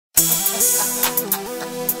Hey,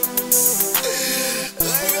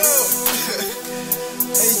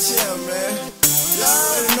 chill, man. Y'all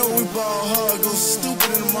already know we ball hard. Go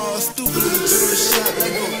stupid in the mall, stupid in the jewelry shop.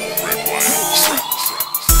 Let go.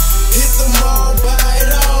 Hit the mall, buy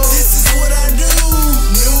it all. This is what I do.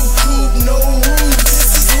 New coupe, no roof. This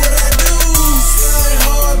is what I do. Slide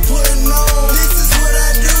hard, putting on. This is what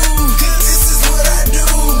I do. Cause this is what I do.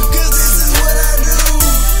 Cause this is what I do.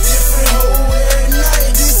 Different hoe every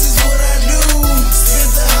night. This is what I do.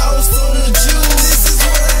 Spent the house on the Jew. This is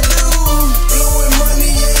what I do. Blowing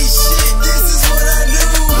money ain't shit. This is what I do.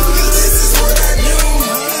 Cause this is what I do.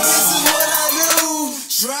 Cause this is what I do.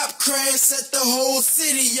 Drop crash, set the whole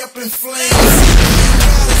city up in flames.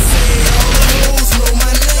 Gotta say, all the hoes know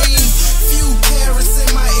my name. Few carrots in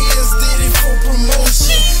my ears, did it for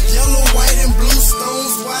promotion. Yellow, white, and blue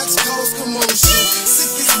stones, watch cause commotion.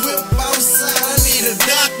 Sickest whip outside, I need a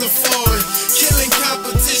doctor for it. Killing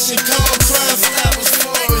competition, call Crime Stoppers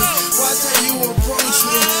for it. Watch how you approach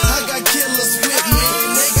me, I got killers with me.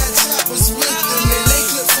 And they got choppers with them, and they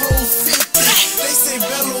clips hold 50. They say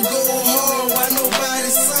Bello go hard, why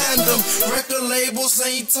nobody signed them? Record labels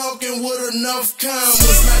ain't talking with enough commas.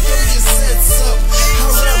 Now throw your sets up,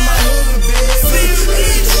 I rap my hood, baby.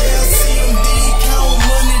 HLCMD, count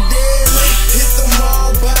money daily. Hit the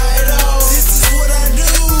mall, buy it all. This is what I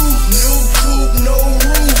do. New coupe, no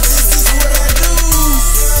roof. This is what I do.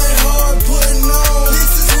 Slide hard, putting on.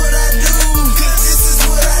 This is what I do. Cause this is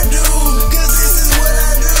what I do. Cause this is what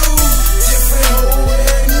I do. Different hoe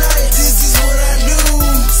every night. This is what I do.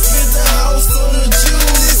 Spent the house on the Jew.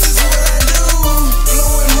 This is what I do.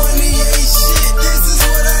 Blowing money ain't shit. This is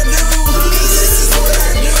what I do. Cause this is what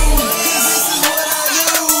I do. Cause this is what I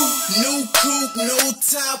do. New coupe, no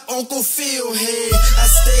top, Uncle Phil head. I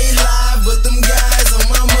stay live, but them guys on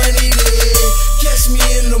my money there. Catch me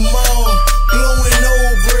in the mall, blowing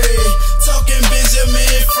old bread. Talking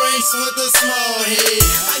Benjamin Franks with a small head.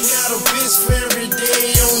 I got a bitch for every day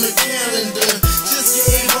on the calendar. Just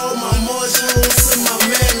gave all my March hoes to my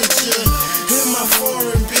manager. And my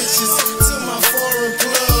foreign bitches to my foreign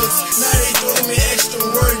plugs. Now they throw me extra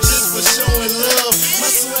work just for showing love. My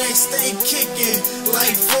swag stay kicking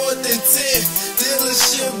like 4th and 10th.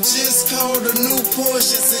 Dealership just called the new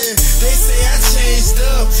Porsches in. They say I changed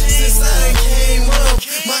up since I done came up.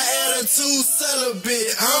 My attitude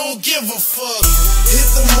celibate, I don't give a fuck. Hit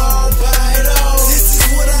the mall, buy